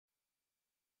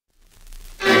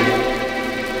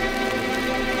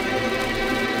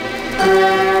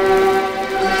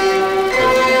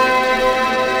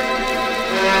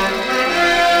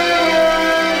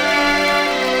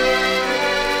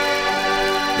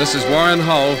This is Warren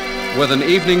Hull with an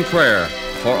evening prayer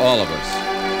for all of us.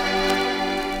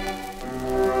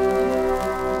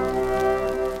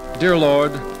 Dear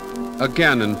Lord,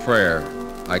 again in prayer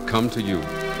I come to you.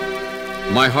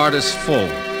 My heart is full,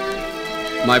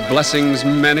 my blessings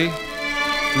many,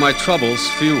 my troubles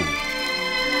few.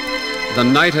 The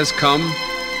night has come,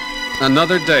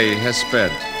 another day has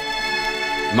sped.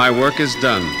 My work is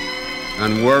done,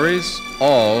 and worries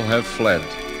all have fled.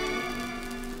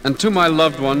 And to my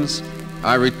loved ones,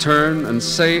 I return and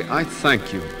say I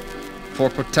thank you for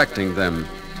protecting them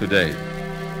today.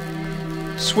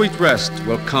 Sweet rest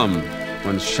will come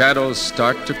when shadows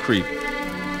start to creep,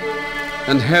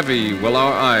 and heavy will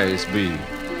our eyes be,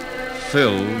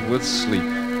 filled with sleep.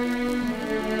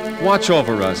 Watch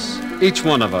over us, each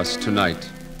one of us tonight,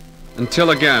 until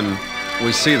again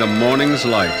we see the morning's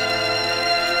light.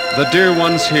 The dear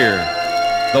ones here,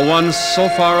 the ones so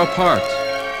far apart,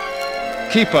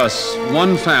 keep us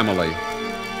one family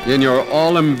in your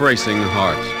all-embracing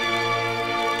heart.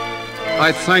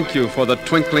 I thank you for the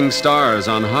twinkling stars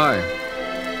on high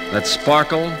that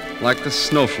sparkle like the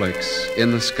snowflakes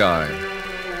in the sky.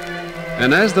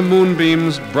 And as the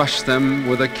moonbeams brush them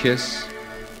with a kiss,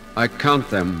 I count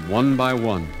them one by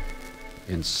one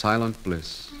in silent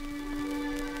bliss.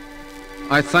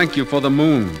 I thank you for the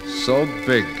moon, so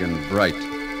big and bright.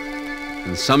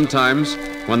 And sometimes,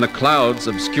 when the clouds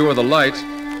obscure the light,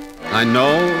 I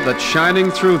know that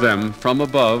shining through them from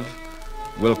above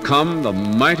will come the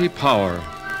mighty power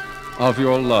of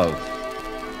your love.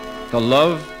 The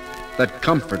love that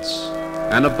comforts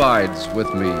and abides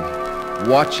with me,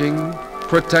 watching,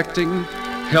 protecting,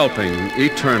 helping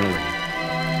eternally.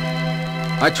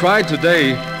 I tried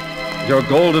today your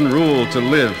golden rule to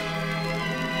live.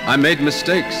 I made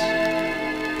mistakes.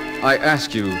 I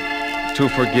ask you to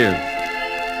forgive.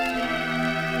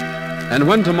 And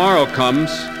when tomorrow comes,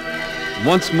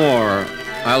 once more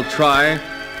I'll try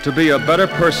to be a better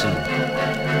person,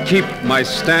 keep my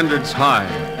standards high,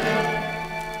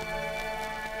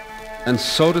 and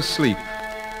so to sleep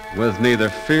with neither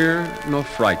fear nor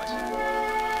fright.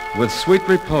 With sweet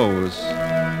repose,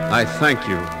 I thank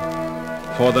you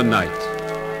for the night.